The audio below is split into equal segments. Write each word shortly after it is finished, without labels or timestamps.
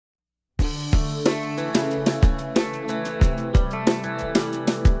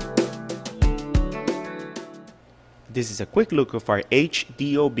This is a quick look of our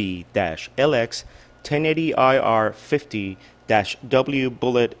HDOB-LX1080IR50-W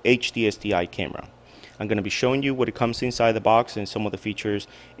bullet HDSDI camera. I'm going to be showing you what it comes inside the box and some of the features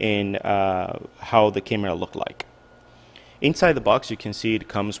and how the camera look like. Inside the box, you can see it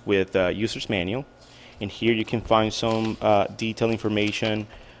comes with a user's manual, and here you can find some detailed information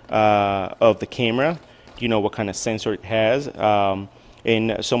of the camera. You know what kind of sensor it has,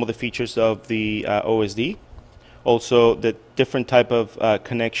 and some of the features of the OSD. Also, the different type of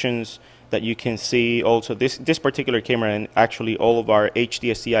connections that you can see. Also, this particular camera, and actually all of our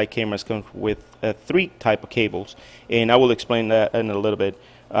HDSDI cameras, come with 3 type of cables, and I will explain that in a little bit.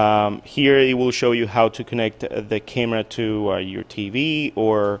 Here it will show you how to connect the camera to your TV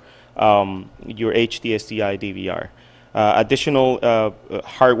or your HDSDI DVR. Additional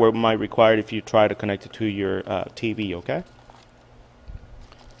hardware might be required if you try to connect it to your TV, okay?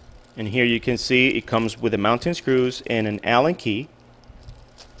 And here you can see it comes with the mounting screws and an Allen key.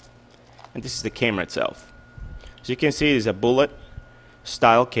 And this is the camera itself. So you can see it is a bullet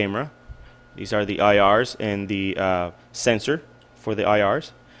style camera. These are the IRs and the sensor for the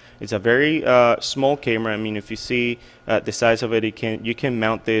IRs. It's a very small camera. I mean, if you see the size of it, you can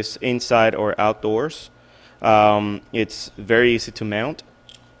mount this inside or outdoors. It's very easy to mount.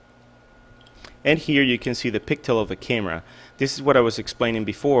 And here you can see the pigtail of the camera. This is what I was explaining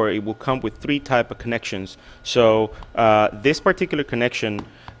before. It will come with 3 type of connections. So this particular connection,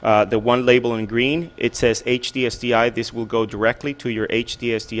 the one label in green, it says HDSDI. This will go directly to your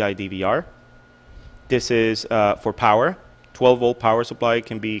HDSDI DVR. This is for power. 12-volt power supply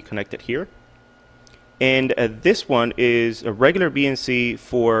can be connected here. And this one is a regular BNC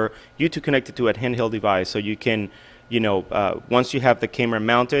for you to connect it to a handheld device. So you can, once you have the camera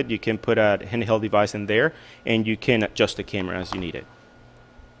mounted, you can put a handheld device in there and you can adjust the camera as you need it.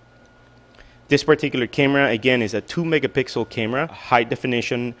 This particular camera, again, is a 2-megapixel camera, high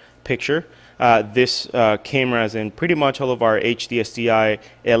definition picture. This camera, as in pretty much all of our HDSDI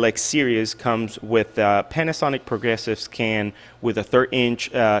LX series, comes with a Panasonic progressive scan with a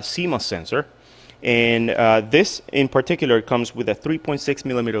 3-inch CMOS sensor. And this in particular comes with a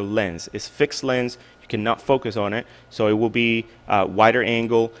 3.6mm lens. It's fixed lens. You cannot focus on it, so it will be wider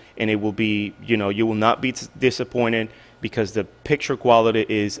angle, and it will be, you will not be disappointed because the picture quality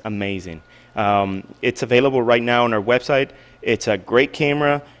is amazing. It's available right now on our website. It's a great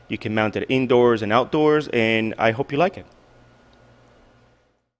camera. You can mount it indoors and outdoors, and I hope you like it.